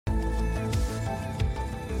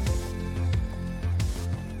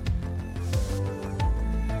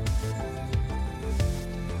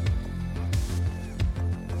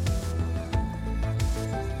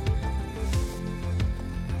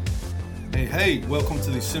Hey, welcome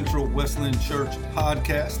to the Central Wesleyan Church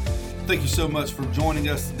podcast. Thank you so much for joining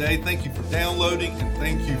us today. Thank you for downloading and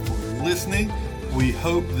thank you for listening. We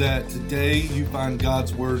hope that today you find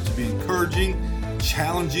God's Word to be encouraging,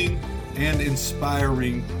 challenging, and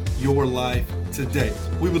inspiring your life today.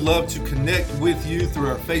 We would love to connect with you through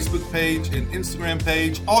our Facebook page and Instagram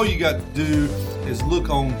page. All you got to do is look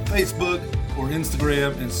on Facebook or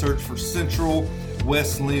Instagram and search for Central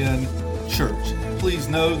Wesleyan Church. Please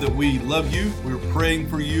know that we love you, we're praying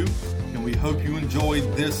for you, and we hope you enjoyed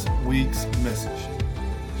this week's message.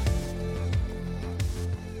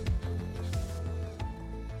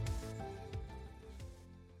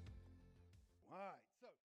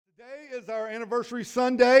 Today is our anniversary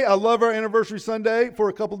Sunday. I love our anniversary Sunday for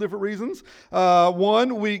a couple different reasons.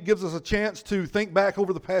 One, it gives us a chance to think back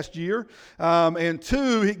over the past year. And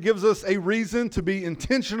two, it gives us a reason to be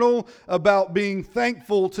intentional about being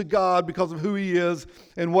thankful to God because of who He is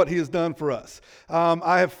and what He has done for us.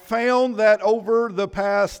 I have found that over the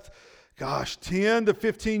past, 10 to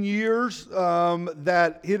 15 years,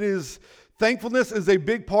 thankfulness is a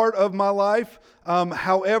big part of my life.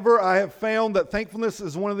 However, I have found that thankfulness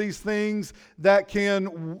is one of these things that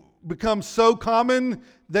can become so common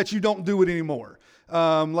that you don't do it anymore.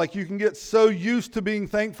 Like you can get so used to being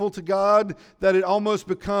thankful to God that it almost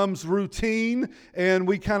becomes routine, and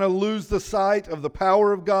we kind of lose the sight of the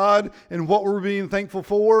power of God and what we're being thankful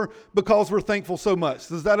for because we're thankful so much.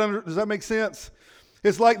 Does that make sense?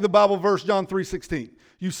 It's like the Bible verse, John 3:16.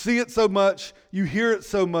 You see it so much, you hear it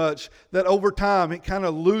so much, that over time it kind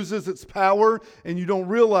of loses its power, and you don't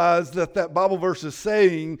realize that Bible verse is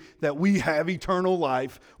saying that we have eternal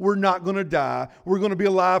life. We're not going to die. We're going to be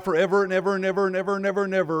alive forever and ever and ever and ever and ever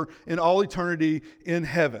and ever in all eternity in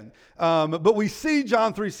heaven. But we see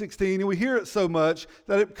John 3:16, and we hear it so much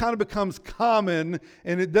that it kind of becomes common,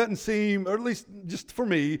 and it doesn't seem, or at least just for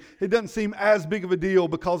me, it doesn't seem as big of a deal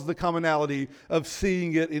because of the commonality of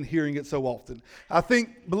seeing it and hearing it so often. I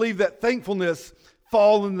believe that thankfulness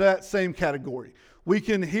fall in that same category. We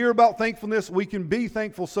can hear about thankfulness, we can be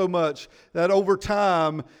thankful so much that over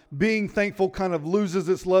time, being thankful kind of loses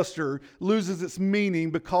its luster, loses its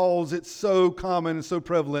meaning because it's so common and so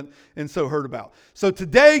prevalent and so heard about. So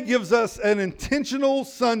today gives us an intentional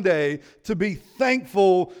Sunday to be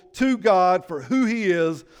thankful to God for who He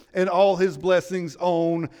is and all His blessings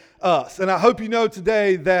on us. And I hope you know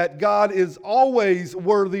today that God is always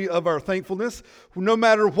worthy of our thankfulness. No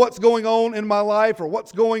matter what's going on in my life or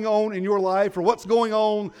what's going on in your life or what's going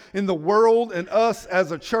on in the world and us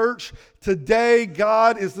as a church, today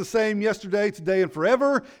God is the same yesterday, today, and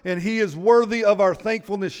forever. And He is worthy of our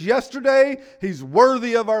thankfulness yesterday. He's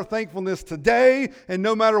worthy of our thankfulness today. And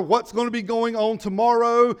no matter what's going to be going on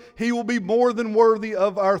tomorrow, He will be more than worthy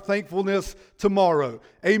of our thankfulness tomorrow.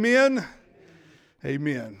 Amen?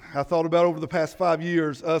 Amen. I thought about over the past 5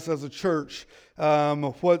 years, us as a church,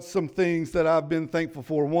 what's some things that I've been thankful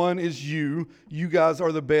for. One is you. You guys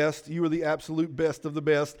are the best. You are the absolute best of the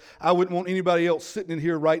best. I wouldn't want anybody else sitting in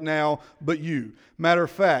here right now but you. Matter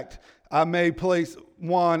of fact, I may place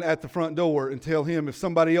Juan at the front door and tell him if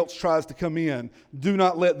somebody else tries to come in, do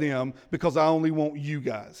not let them, because I only want you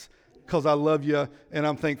guys, because I love you and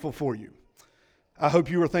I'm thankful for you. I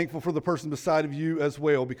hope you are thankful for the person beside of you as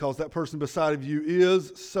well, because that person beside of you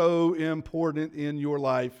is so important in your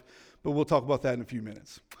life. But we'll talk about that in a few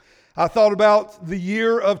minutes. I thought about the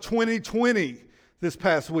year of 2020 this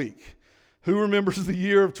past week. Who remembers the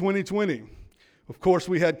year of 2020? Of course,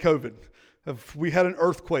 we had COVID. We had an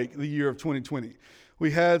earthquake the year of 2020.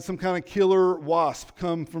 We had some kind of killer wasp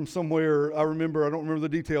come from somewhere. I don't remember the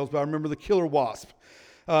details, but I remember the killer wasp.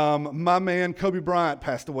 My man Kobe Bryant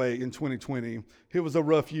passed away in 2020. It was a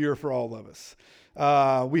rough year for all of us.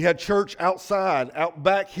 We had church out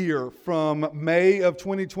back here from May of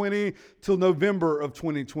 2020 till November of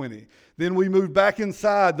 2020. Then we moved back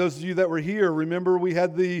inside. Those of you that were here, remember we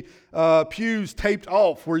had the pews taped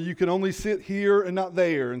off where you could only sit here and not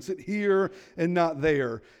there, and sit here and not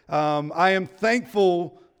there. I am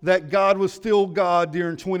thankful that God was still God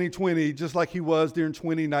during 2020, just like He was during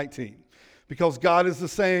 2019. Because God is the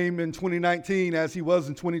same in 2019 as He was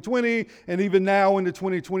in 2020, and even now into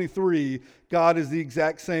 2023, God is the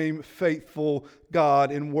exact same faithful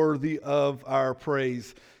God and worthy of our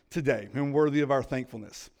praise today and worthy of our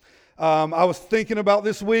thankfulness. I was thinking about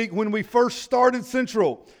this week when we first started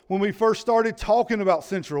Central, when we first started talking about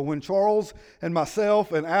Central, when Charles and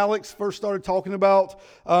myself and Alex first started talking about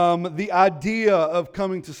the idea of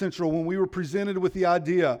coming to Central, when we were presented with the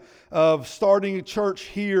idea of starting a church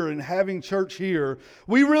here and having church here,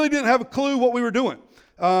 we really didn't have a clue what we were doing.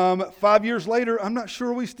 5 years later, I'm not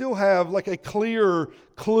sure we still have like a clear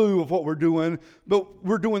clue of what we're doing, but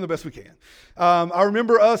we're doing the best we can. I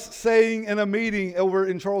remember us saying in a meeting over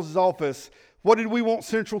in Charles's office, what did we want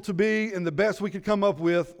Central to be? And the best we could come up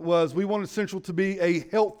with was we wanted Central to be a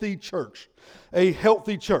healthy church. A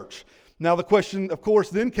healthy church. Now the question, of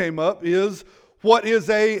course, then came up is, what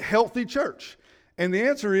is a healthy church? And the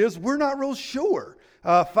answer is, we're not real sure.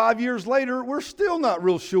 5 years later, we're still not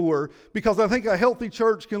real sure, because I think a healthy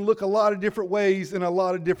church can look a lot of different ways in a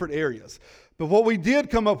lot of different areas. But what we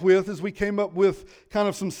did come up with is we came up with kind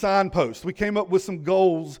of some signposts. We came up with some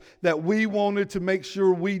goals that we wanted to make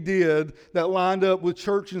sure we did that lined up with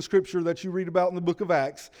church and scripture that you read about in the book of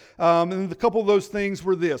Acts. And a couple of those things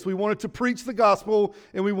were this. We wanted to preach the gospel,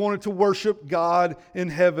 and we wanted to worship God in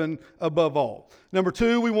heaven above all. Number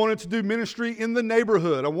 2, we wanted to do ministry in the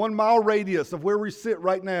neighborhood, a 1 mile radius of where we sit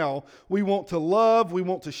right now. We want to love, we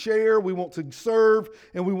want to share, we want to serve,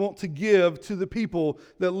 and we want to give to the people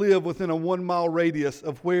that live within a 1 mile radius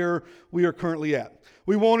of where we are currently at.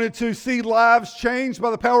 We wanted to see lives changed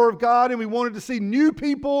by the power of God, and we wanted to see new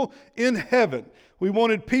people in heaven. We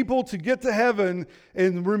wanted people to get to heaven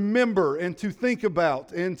and remember and to think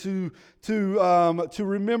about and to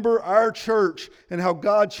remember our church and how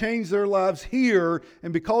God changed their lives here.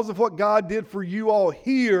 And because of what God did for you all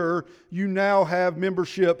here, you now have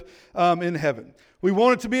membership in heaven. We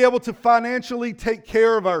wanted to be able to financially take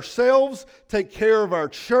care of ourselves, take care of our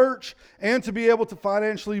church, and to be able to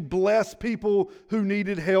financially bless people who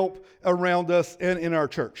needed help around us and in our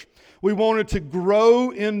church. We wanted to grow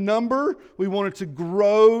in number. We wanted to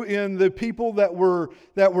grow in the people that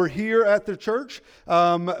were here at the church.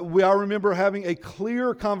 I remember having a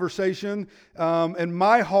clear conversation, and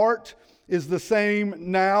my heart is the same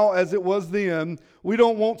now as it was then. We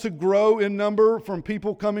don't want to grow in number from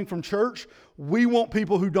people coming from church. We want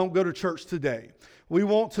people who don't go to church today. We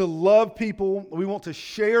want to love people. We want to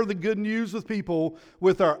share the good news with people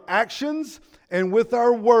with our actions and with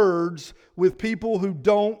our words with people who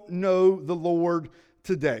don't know the Lord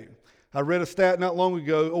today. I read a stat not long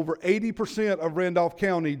ago, over 80% of Randolph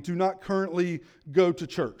County do not currently go to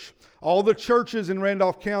church. All the churches in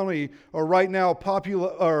Randolph County are right now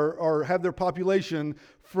have their population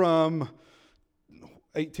from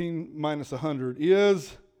 18 minus 100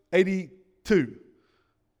 is 82.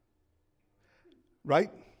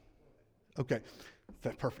 Right? Okay.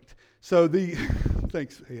 Perfect. So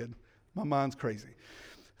thanks, Ed. My mind's crazy.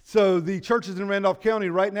 So the churches in Randolph County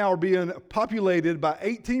right now are being populated by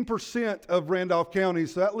 18% of Randolph County.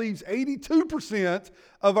 So that leaves 82%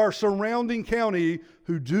 of our surrounding county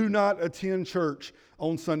who do not attend church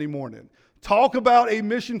on Sunday morning. Talk about a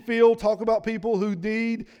mission field. Talk about people who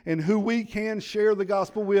need and who we can share the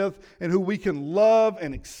gospel with and who we can love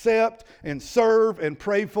and accept and serve and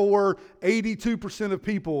pray for. 82% of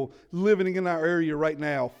people living in our area right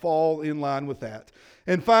now fall in line with that.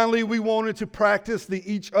 And finally, we wanted to practice the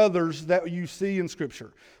each others that you see in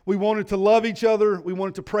Scripture. We wanted to love each other. We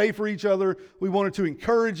wanted to pray for each other. We wanted to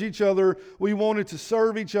encourage each other. We wanted to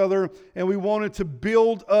serve each other. And we wanted to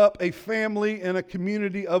build up a family and a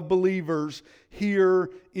community of believers here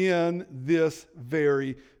in this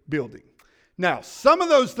very building. Now, some of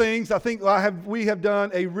those things I think we have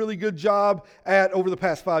done a really good job at over the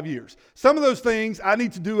past 5 years. Some of those things I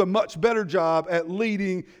need to do a much better job at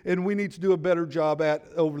leading, and we need to do a better job at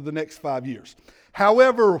over the next 5 years.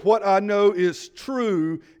 However, what I know is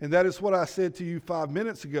true, and that is what I said to you 5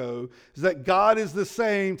 minutes ago, is that God is the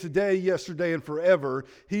same today, yesterday, and forever.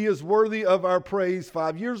 He is worthy of our praise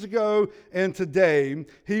 5 years ago and today.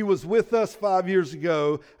 He was with us 5 years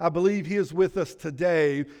ago. I believe He is with us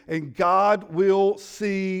today, and God will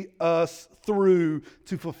see us through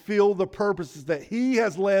to fulfill the purposes that He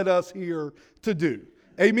has led us here to do.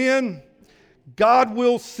 Amen? God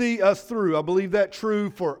will see us through. I believe that true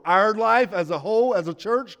for our life as a whole, as a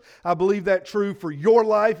church. I believe that true for your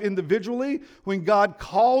life individually. When God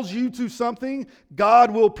calls you to something,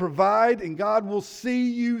 God will provide and God will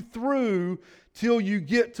see you through till you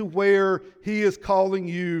get to where He is calling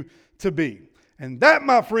you to be. And that,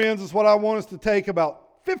 my friends, is what I want us to take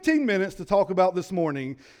about 15 minutes to talk about this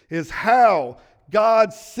morning, is how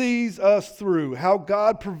God sees us through, how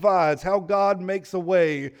God provides, how God makes a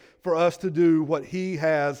way for us to do what He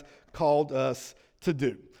has called us to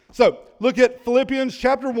do. So, look at Philippians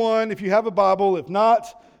chapter 1 if you have a Bible. If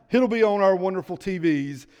not, it'll be on our wonderful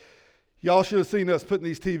TVs. Y'all should have seen us putting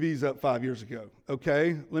these TVs up 5 years ago,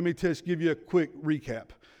 okay? Let me just give you a quick recap.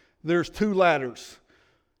 There's 2 ladders.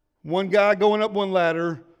 One guy going up one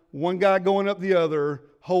ladder, one guy going up the other,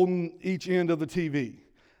 holding each end of the TV.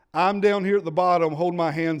 I'm down here at the bottom holding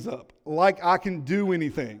my hands up like I can do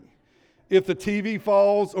anything. if the TV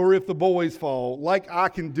falls or if the boys fall, like I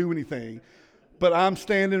can do anything. But I'm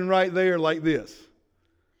standing right there like this.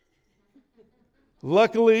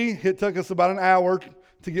 Luckily, it took us about an hour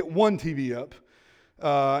to get one TV up,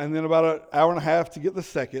 and then about an hour and a half to get the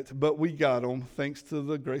second, but we got them, thanks to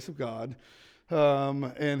the grace of God,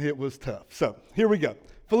 and it was tough. So, here we go.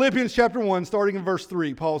 Philippians chapter 1, starting in verse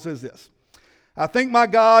 3, Paul says this: I thank my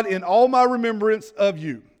God in all my remembrance of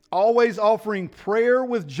you, always offering prayer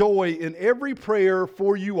with joy in every prayer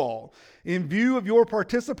for you all, in view of your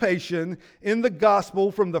participation in the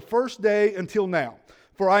gospel from the first day until now.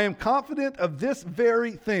 For I am confident of this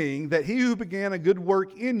very thing, that he who began a good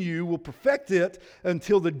work in you will perfect it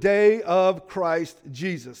until the day of Christ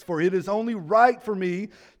Jesus. For it is only right for me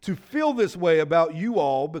to feel this way about you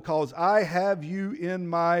all, because I have you in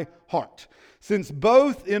my heart. Since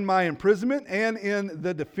both in my imprisonment and in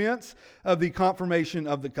the defense of the confirmation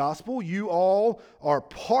of the gospel, you all are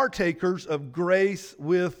partakers of grace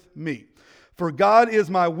with me. For God is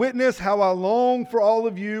my witness, how I long for all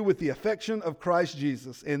of you with the affection of Christ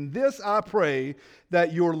Jesus. And this I pray,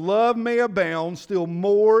 that your love may abound still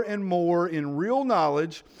more and more in real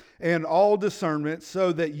knowledge and all discernment,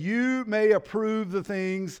 so that you may approve the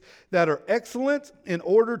things that are excellent, in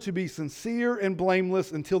order to be sincere and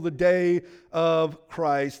blameless until the day of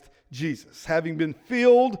Christ Jesus, having been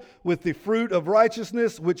filled with the fruit of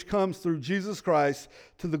righteousness which comes through Jesus Christ,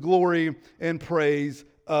 to the glory and praise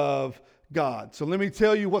of God. So let me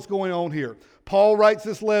tell you what's going on here. Paul writes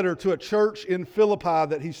this letter to a church in Philippi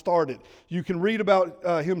that he started. You can read about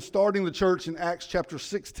him starting the church in Acts chapter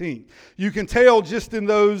 16. You can tell just in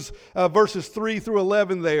those verses 3 through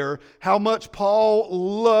 11 there how much Paul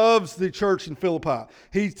loves the church in Philippi.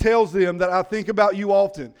 He tells them that I think about you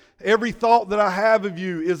often. Every thought that I have of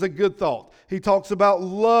you is a good thought. He talks about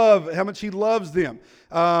love, how much he loves them.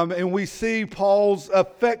 And we see Paul's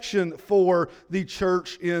affection for the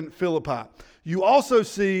church in Philippi. You also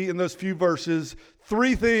see in those few verses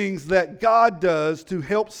 3 things that God does to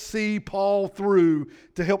help see Paul through,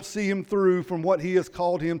 to help see him through from what he has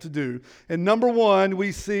called him to do. And number 1,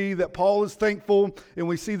 we see that Paul is thankful, and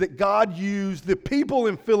we see that God used the people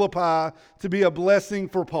in Philippi to be a blessing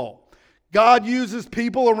for Paul. God uses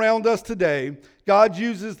people around us today. God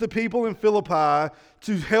uses the people in Philippi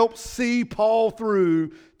to help see Paul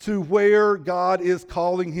through to where God is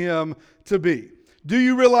calling him to be. Do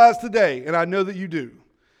you realize today, and I know that you do,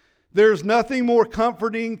 there's nothing more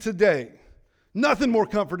comforting today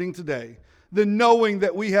than knowing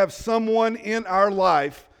that we have someone in our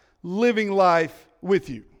life living life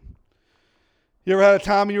with you. You ever had a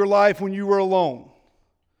time in your life when you were alone?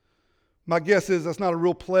 My guess is that's not a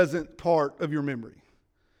real pleasant part of your memory.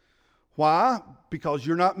 Why? Because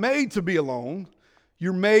you're not made to be alone.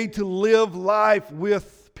 You're made to live life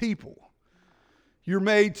with people. You're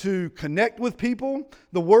made to connect with people.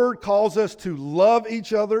 The Word calls us to love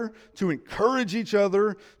each other, to encourage each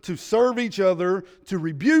other, to serve each other, to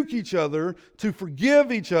rebuke each other, to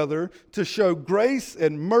forgive each other, to show grace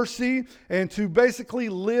and mercy, and to basically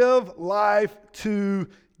live life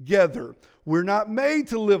together. We're not made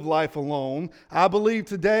to live life alone. I believe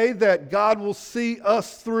today that God will see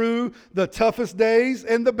us through the toughest days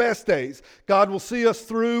and the best days. God will see us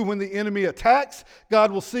through when the enemy attacks.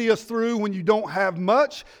 God will see us through when you don't have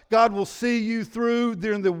much. God will see you through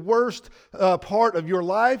during the worst part of your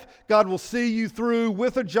life. God will see you through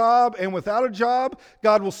with a job and without a job.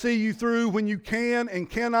 God will see you through when you can and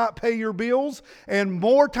cannot pay your bills. And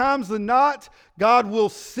more times than not, God will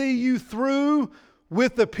see you through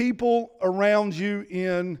with the people around you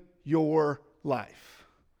in your life.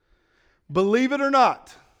 Believe it or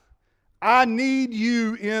not, I need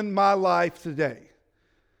you in my life today.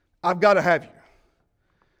 I've got to have you.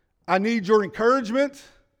 I need your encouragement.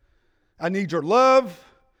 I need your love.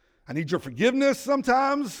 I need your forgiveness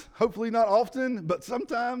sometimes. Hopefully not often, but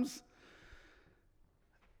sometimes.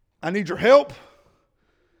 I need your help.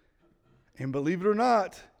 And believe it or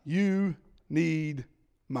not, you need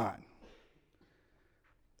mine.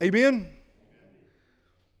 Amen?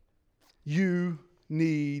 You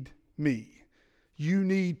need me. You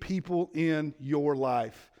need people in your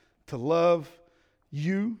life to love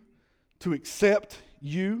you, to accept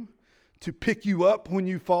you, to pick you up when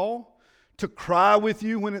you fall, to cry with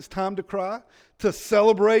you when it's time to cry, to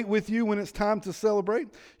celebrate with you when it's time to celebrate.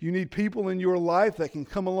 You need people in your life that can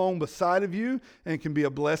come along beside of you and can be a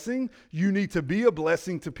blessing. You need to be a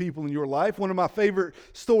blessing to people in your life. One of my favorite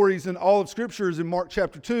stories in all of Scripture is in Mark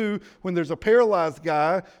chapter 2, when there's a paralyzed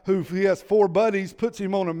guy who he has 4 buddies, puts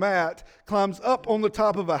him on a mat, climbs up on the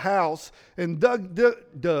top of a house, and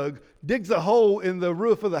digs a hole in the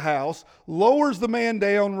roof of the house, lowers the man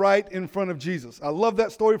down right in front of Jesus. I love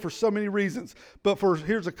that story for so many reasons, but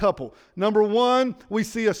here's a couple. Number one, we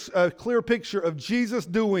see a clear picture of Jesus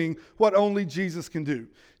doing what only Jesus can do.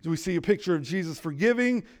 We see a picture of Jesus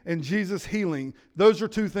forgiving and Jesus healing. Those are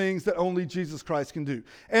 2 things that only Jesus Christ can do.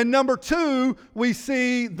 And number 2, we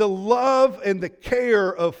see the love and the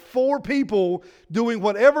care of 4 people doing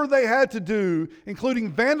whatever they had to do,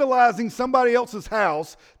 including vandalizing somebody else's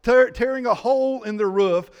house, tearing a hole in their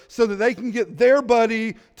roof so that they can get their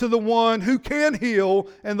buddy to the one who can heal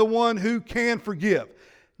and the one who can forgive.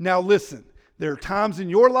 Now listen, there are times in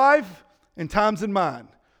your life and times in mine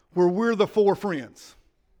where we're the 4 friends.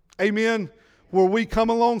 Amen. Where we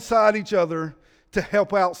come alongside each other to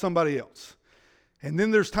help out somebody else. And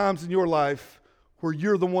then there's times in your life where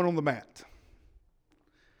you're the one on the mat.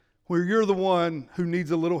 Where you're the one who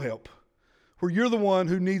needs a little help. Where you're the one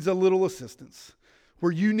who needs a little assistance.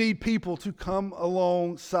 Where you need people to come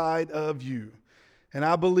alongside of you. And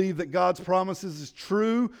I believe that God's promises is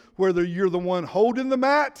true whether you're the one holding the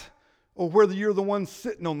mat or whether you're the one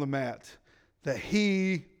sitting on the mat. That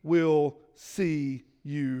He will see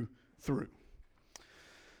you through.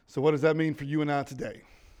 So what does that mean for you and I today?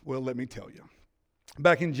 Well, let me tell you.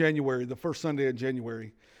 Back in January, the first Sunday of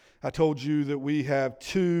January, I told you that we have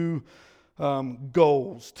 2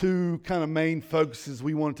 goals, 2 kind of main focuses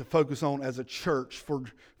we wanted to focus on as a church for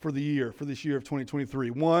this year of 2023.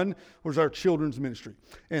 One was our children's ministry.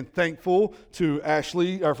 And thankful to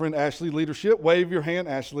Ashley, our friend Ashley Leadership. Wave your hand,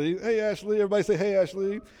 Ashley. Hey, Ashley. Everybody say, hey,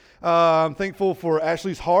 Ashley. I'm thankful for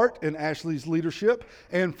Ashley's heart and Ashley's leadership,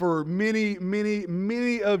 and for many, many,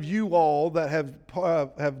 many of you all that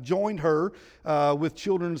have joined her with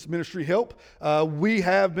children's ministry help. We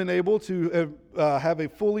have been able to have a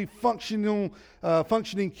fully functioning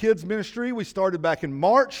kids ministry. We started back in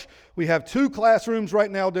March. We have 2 classrooms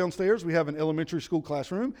right now downstairs. We have an elementary school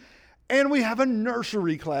classroom, and we have a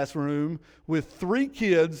nursery classroom with 3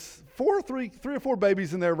 kids. 3 or 4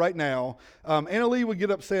 babies in there right now. Anna Lee would get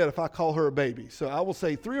upset if I call her a baby. So I will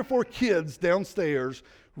say 3 or 4 kids downstairs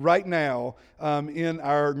right now in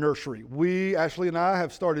our nursery. Ashley and I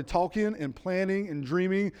have started talking and planning and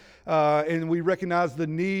dreaming, and we recognize the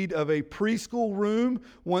need of a preschool room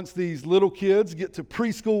once these little kids get to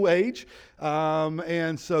preschool age.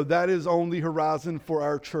 And so that is on the horizon for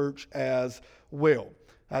our church as well.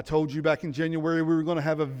 I told you back in January we were going to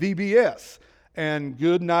have a VBS. And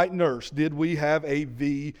good night, nurse. Did we have a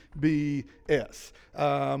VBS?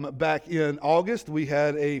 Back in August, we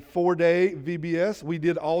had a 4-day VBS. We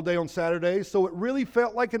did all day on Saturday, so it really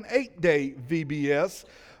felt like an 8-day VBS.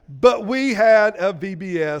 But we had a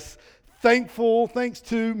VBS. Thanks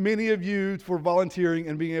to many of you for volunteering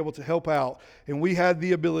and being able to help out. And we had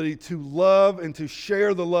the ability to love and to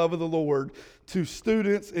share the love of the Lord to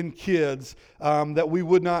students and kids that we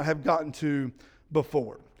would not have gotten to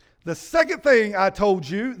before. The second thing I told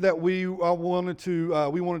you that we wanted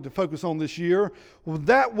to focus on this year,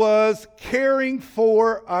 that was caring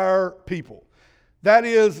for our people. That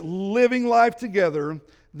is living life together.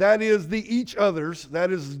 That is the each others.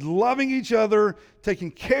 That is loving each other,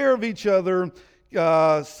 taking care of each other,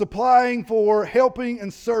 supplying for, helping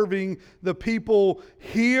and serving the people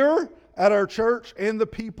here at our church and the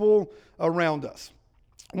people around us.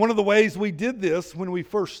 One of the ways we did this when we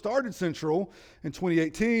first started Central in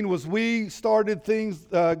 2018 was we started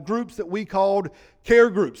groups that we called care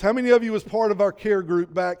groups. How many of you was part of our care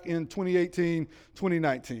group back in 2018,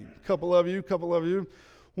 2019? A couple of you.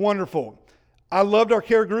 Wonderful. I loved our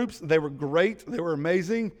care groups. They were great. They were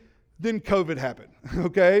amazing. Then COVID happened,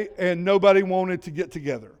 okay? And nobody wanted to get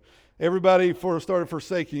together. Everybody started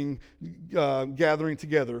forsaking gathering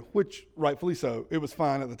together, which rightfully so. It was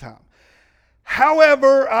fine at the time.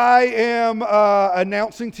 However, I am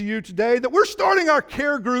announcing to you today that we're starting our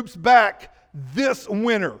care groups back this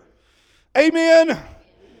winter. Amen?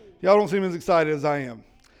 Y'all don't seem as excited as I am.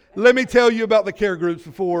 Let me tell you about the care groups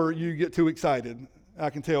before you get too excited.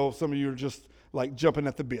 I can tell some of you are just like jumping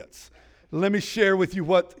at the bits. Let me share with you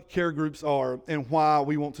what care groups are and why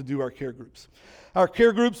we want to do our care groups. Our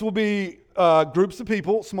care groups will be groups of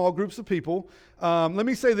people, small groups of people. Let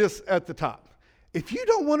me say this at the top. If you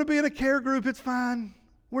don't want to be in a care group, it's fine.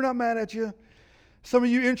 We're not mad at you. Some of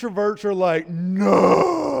you introverts are like,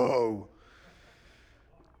 no.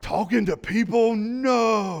 Talking to people,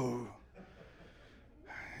 no.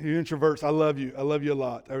 You introverts, I love you. I love you a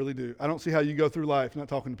lot. I really do. I don't see how you go through life not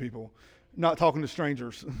talking to people, not talking to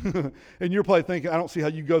strangers. And you're probably thinking, I don't see how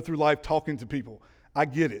you go through life talking to people. I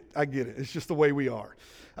get it. It's just the way we are.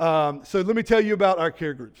 So let me tell you about our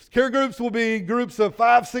care groups. Care groups will be groups of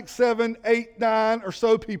 5, 6, 7, 8, 9 or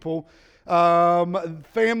so people.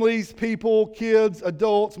 Families, people, kids,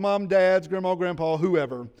 adults, mom, dads, grandma, grandpa,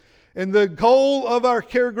 whoever. And the goal of our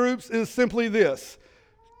care groups is simply this: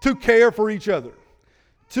 to care for each other.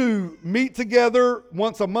 To meet together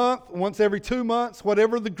once a month, once every 2 months,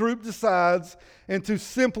 whatever the group decides, and to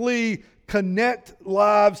simply connect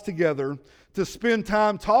lives together, to spend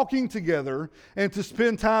time talking together, and to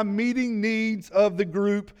spend time meeting needs of the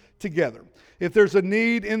group together. If there's a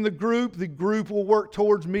need in the group will work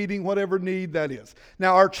towards meeting whatever need that is.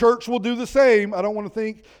 Now, our church will do the same. I don't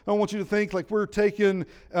want you to think like we're taking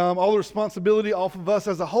all the responsibility off of us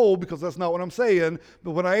as a whole, because that's not what I'm saying.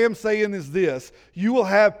 But what I am saying is this: you will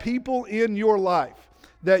have people in your life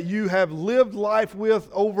that you have lived life with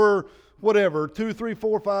over whatever, 2, 3,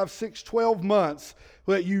 4, 5, 6, 12 months,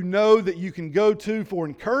 that you know that you can go to for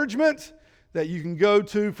encouragement, that you can go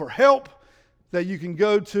to for help, that you can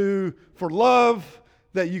go to for love,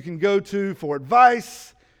 that you can go to for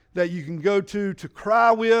advice, that you can go to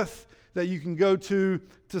cry with, that you can go to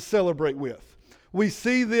celebrate with. We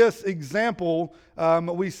see this example,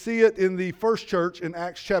 we see it in the first church in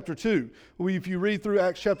Acts chapter 2. If you read through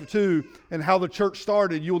Acts chapter 2 and how the church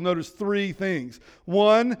started, you'll notice 3 things.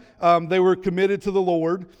 1, they were committed to the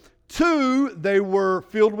Lord. 2, they were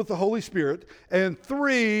filled with the Holy Spirit. And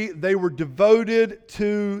 3, they were devoted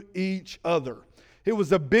to each other. It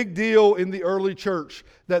was a big deal in the early church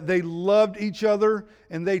that they loved each other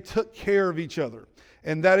and they took care of each other.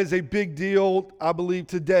 And that is a big deal, I believe,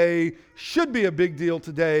 today, should be a big deal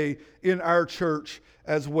today in our church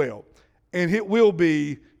as well. And it will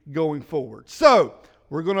be going forward. So,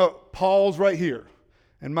 we're going to pause right here.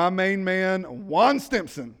 And my main man, Juan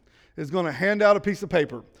Stimson, is going to hand out a piece of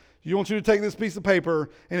paper. You want you to take this piece of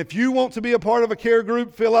paper, and if you want to be a part of a care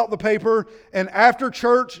group, fill out the paper, and after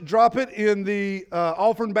church, drop it in the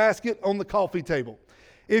offering basket on the coffee table.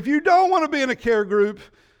 If you don't want to be in a care group,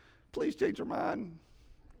 please change your mind.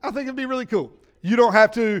 I think it'd be really cool. You don't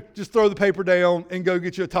have to just throw the paper down and go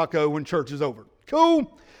get you a taco when church is over.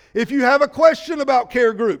 Cool? If you have a question about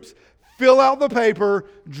care groups, fill out the paper,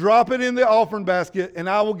 drop it in the offering basket, and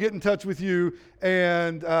I will get in touch with you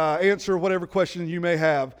and answer whatever question you may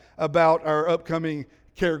have about our upcoming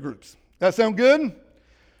care groups. That sound good? Does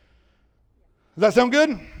that sound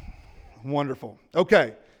good? Wonderful.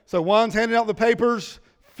 Okay, so Juan's handing out the papers.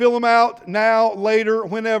 Fill them out now, later,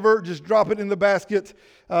 whenever. Just drop it in the basket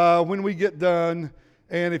when we get done.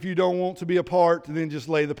 And if you don't want to be a part, then just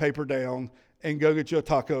lay the paper down and go get you a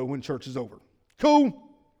taco when church is over. Cool?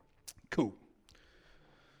 Cool.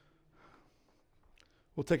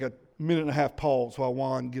 We'll take a 1.5-minute pause while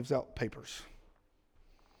Juan gives out papers.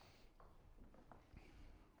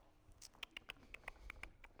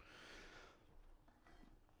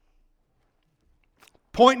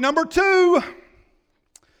 Point number 2.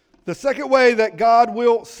 The second way that God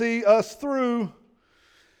will see us through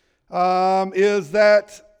is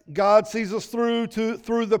that God sees us through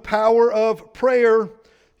the power of prayer.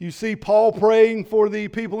 You see Paul praying for the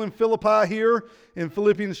people in Philippi here in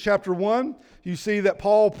Philippians chapter 1. You see that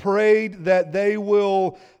Paul prayed that they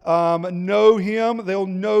will know Him, they'll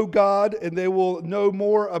know God, and they will know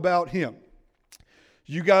more about Him.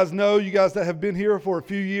 You guys that have been here for a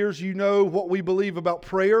few years, you know what we believe about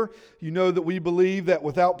prayer. You know that we believe that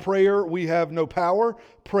without prayer, we have no power.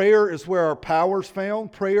 Prayer is where our power is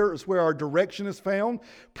found. Prayer is where our direction is found.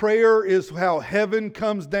 Prayer is how heaven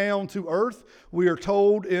comes down to earth. We are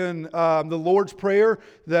told in the Lord's Prayer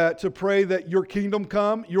that to pray that your kingdom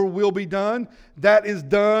come, your will be done. That is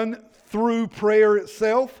done through prayer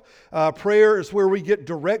itself. Prayer is where we get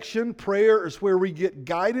direction. Prayer is where we get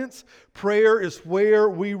guidance. Prayer is where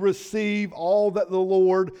we receive all that the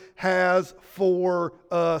Lord has for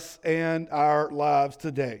us and our lives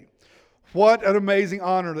today. What an amazing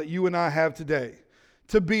honor that you and I have today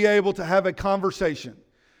to be able to have a conversation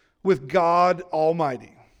with God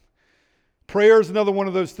Almighty. Prayer is another one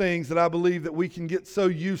of those things that I believe that we can get so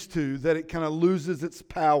used to that it kind of loses its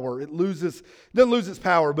power. It doesn't lose its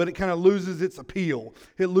power, but it kind of loses its appeal.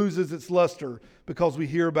 It loses its luster because we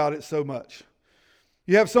hear about it so much.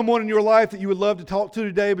 You have someone in your life that you would love to talk to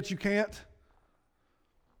today, but you can't?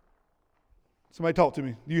 Somebody talk to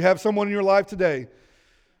me. Do you have someone in your life today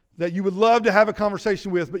that you would love to have a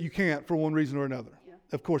conversation with, but you can't for one reason or another? Yeah.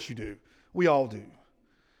 Of course you do. We all do.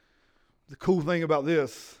 The cool thing about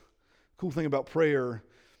prayer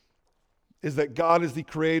is that God is the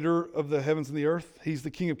creator of the heavens and the earth. He's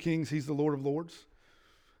the King of kings. He's the Lord of lords.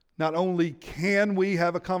 Not only can we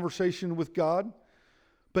have a conversation with God,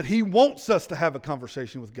 but he wants us to have a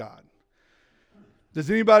conversation with God. Does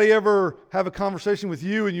anybody ever have a conversation with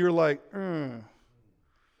you and you're like, it's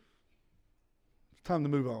time to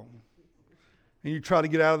move on? And you try to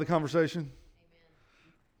get out of the conversation? Amen.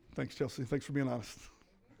 Thanks, Chelsea. Thanks for being honest.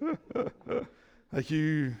 Like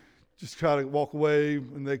you just try to walk away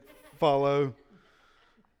and they follow.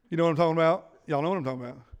 You know what I'm talking about? Y'all know what I'm talking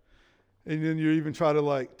about. And then you even try to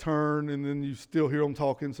like turn and then you still hear them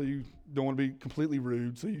talking, so you don't want to be completely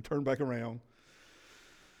rude, so you turn back around.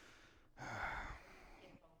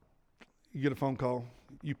 You get a phone call.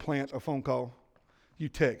 You plant a phone call. You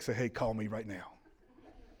text, say, hey, call me right now.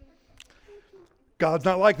 God's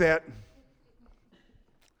not like that.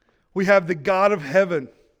 We have the God of heaven,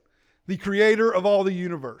 the creator of all the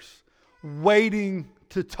universe, waiting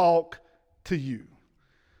to talk to you.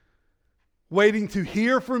 Waiting to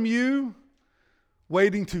hear from you,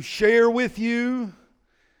 waiting to share with you,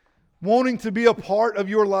 wanting to be a part of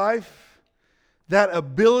your life. That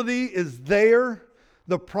ability is there.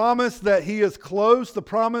 The promise that he is close, the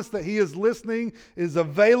promise that he is listening is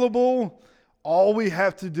available. All we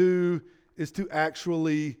have to do is to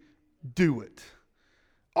actually do it.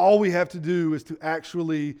 All we have to do is to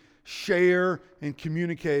actually share and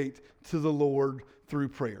communicate to the Lord through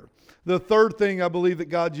prayer. The third thing I believe that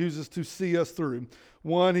God uses to see us through.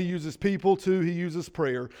 1, he uses people. 2, he uses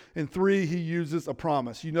prayer. And 3, he uses a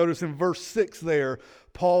promise. You notice in verse 6 there,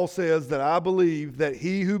 Paul says that I believe that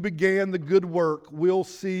he who began the good work will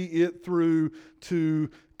see it through to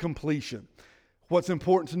completion. What's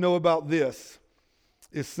important to know about this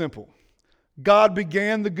is simple. God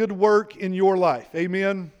began the good work in your life.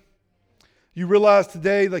 Amen. You realize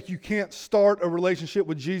today like you can't start a relationship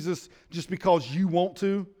with Jesus just because you want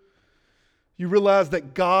to. You realize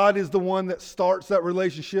that God is the one that starts that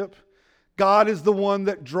relationship. God is the one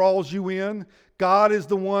that draws you in. God is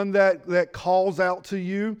the one that calls out to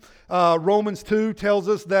you. Romans 2 tells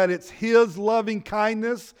us that it's his loving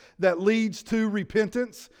kindness that leads to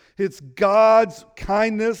repentance. It's God's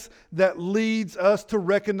kindness that leads us to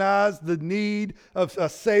recognize the need of a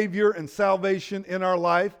Savior and salvation in our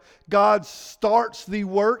life. God starts the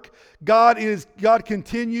work. God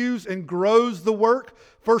continues and grows the work.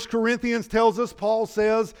 1 Corinthians tells us, Paul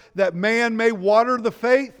says, that man may water the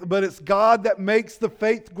faith, but it's God that makes the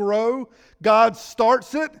faith grow. God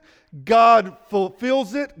starts it. God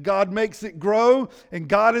fulfills it. God makes it grow. And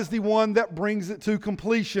God is the one that brings it to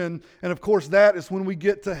completion. And of course, that is when we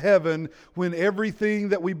get to heaven, when everything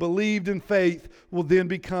that we believed in faith will then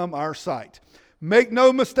become our sight. Make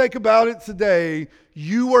no mistake about it today,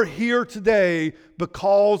 you are here today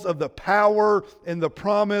because of the power and the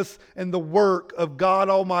promise and the work of God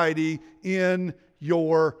Almighty in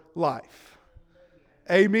your life.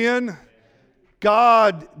 Amen.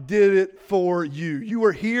 God did it for you. You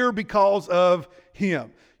are here because of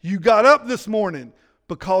him. You got up this morning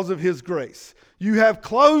because of his grace. You have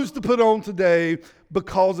clothes to put on today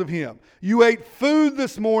because of him. You ate food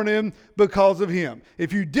this morning because of him.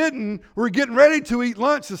 If you didn't, we're getting ready to eat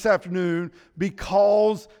lunch this afternoon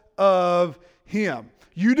because of him.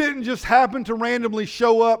 You didn't just happen to randomly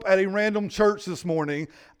show up at a random church this morning.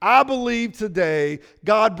 I believe today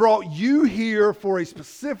God brought you here for a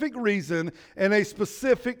specific reason and a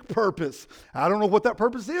specific purpose. I don't know what that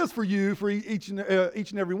purpose is for you, for each and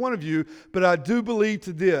every one of you, but I do believe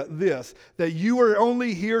that you are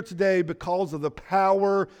only here today because of the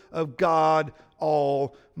power of God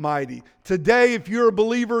Almighty. Today, if you're a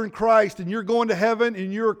believer in Christ and you're going to heaven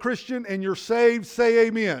and you're a Christian and you're saved, say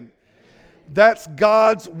amen. That's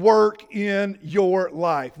God's work in your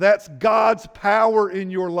life. That's God's power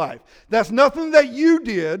in your life. That's nothing that you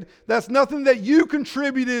did. That's nothing that you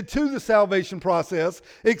contributed to the salvation process,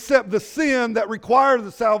 except the sin that required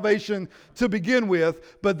the salvation to begin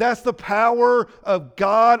with. But that's the power of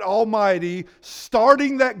God Almighty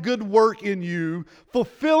starting that good work in you,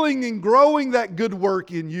 fulfilling and growing that good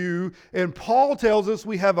work in you. And Paul tells us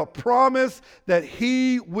we have a promise that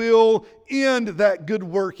he will end that good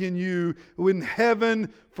work in you in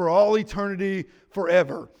heaven for all eternity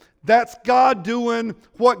forever. That's God doing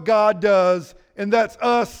what God does, and that's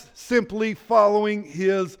us simply following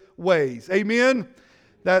his ways. Amen?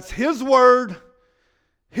 That's his word,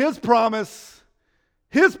 his promise,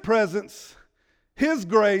 his presence, his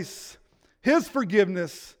grace, his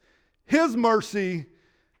forgiveness, his mercy,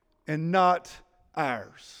 and not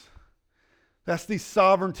ours. That's the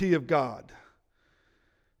sovereignty of God.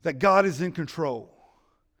 That God is in control.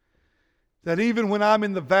 That even when I'm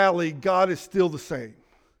in the valley, God is still the same.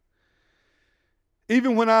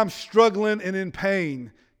 Even when I'm struggling and in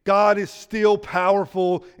pain, God is still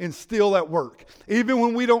powerful and still at work. Even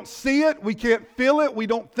when we don't see it, we can't feel it, we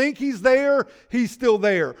don't think He's there, He's still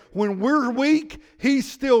there. When we're weak, He's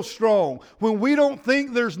still strong. When we don't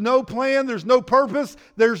think there's no plan, there's no purpose,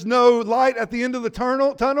 there's no light at the end of the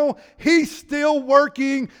tunnel, He's still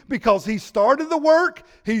working because He started the work,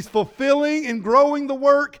 He's fulfilling and growing the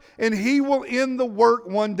work, and He will end the work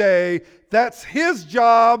one day. That's His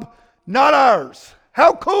job, not ours.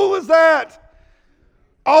 How cool is that?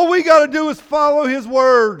 All we got to do is follow His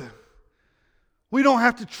word. We don't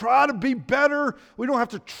have to try to be better. We don't have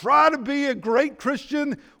to try to be a great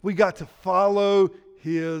Christian. We got to follow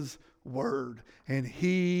His word. And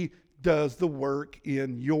He does the work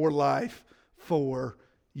in your life for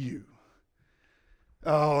you.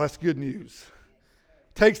 Oh, that's good news.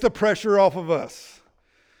 Takes the pressure off of us.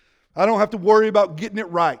 I don't have to worry about getting it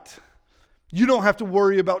right. You don't have to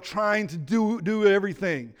worry about trying to do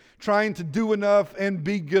everything, trying to do enough and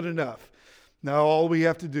be good enough. Now all we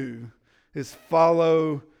have to do is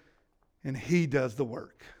follow, and He does the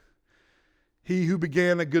work. He who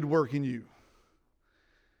began a good work in you.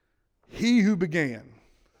 He who began.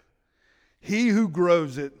 He who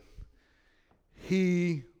grows it.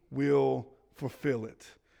 He will fulfill it.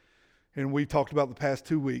 And we talked about the past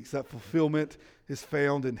 2 weeks. That fulfillment is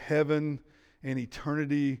found in heaven and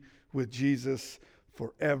eternity with Jesus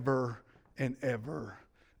forever and ever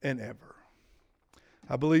and ever.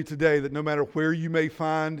 I believe today that no matter where you may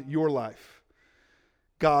find your life,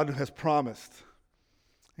 God has promised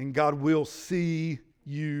and God will see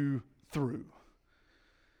you through.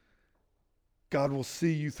 God will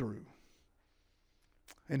see you through.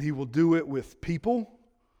 And He will do it with people.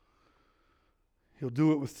 He'll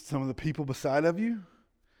do it with some of the people beside of you.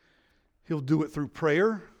 He'll do it through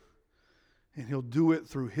prayer. And He'll do it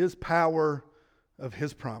through His power of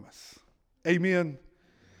His promise. Amen.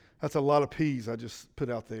 That's a lot of P's I just put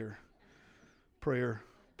out there. Prayer,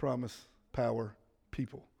 promise, power,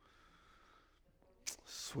 people.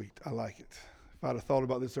 Sweet. I like it. If I'd have thought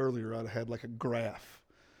about this earlier, I'd have had like a graph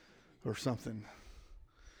or something.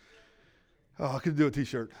 Oh, I could do a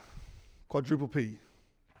t-shirt. Quadruple P.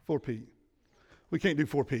 4P. We can't do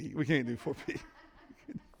 4P. We can't do 4P.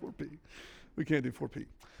 4P. We can't do 4P.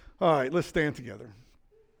 All right, let's stand together.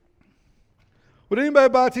 Would anybody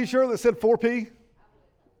buy a t-shirt that said 4P?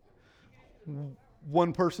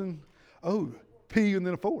 One person? Oh, P and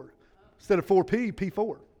then a 4. Instead of 4P, P4.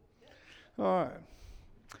 All right.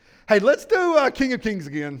 Hey, let's do King of Kings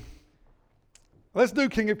again. Let's do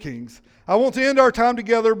King of Kings. I want to end our time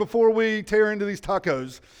together before we tear into these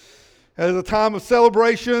tacos. As a time of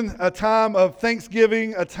celebration, a time of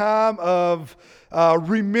thanksgiving, a time of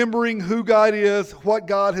remembering who God is, what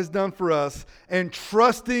God has done for us, and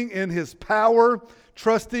trusting in His power,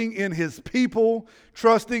 trusting in His people,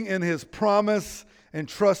 trusting in His promise, and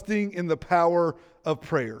trusting in the power of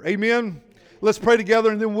prayer. Amen? Let's pray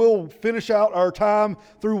together and then we'll finish out our time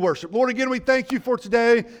through worship. Lord, again, we thank You for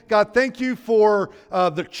today. God, thank You for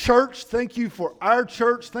the church. Thank You for our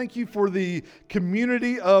church. Thank You for the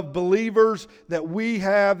community of believers that we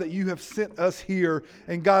have, that You have sent us here.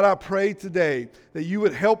 And God, I pray today that You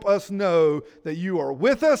would help us know that You are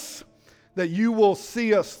with us, that You will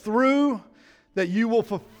see us through, that You will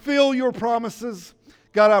fulfill Your promises.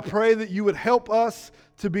 God, I pray that You would help us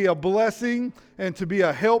to be a blessing and to be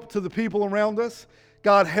a help to the people around us.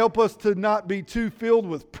 God, help us to not be too filled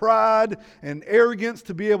with pride and arrogance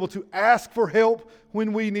to be able to ask for help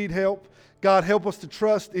when we need help. God, help us to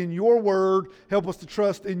trust in Your word. Help us to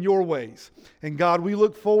trust in Your ways. And God, we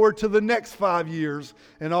look forward to the next 5 years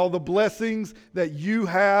and all the blessings that You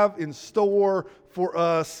have in store for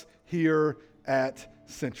us here at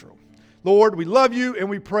Central. Lord, we love You and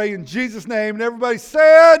we pray in Jesus' name. And everybody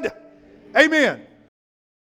said, Amen.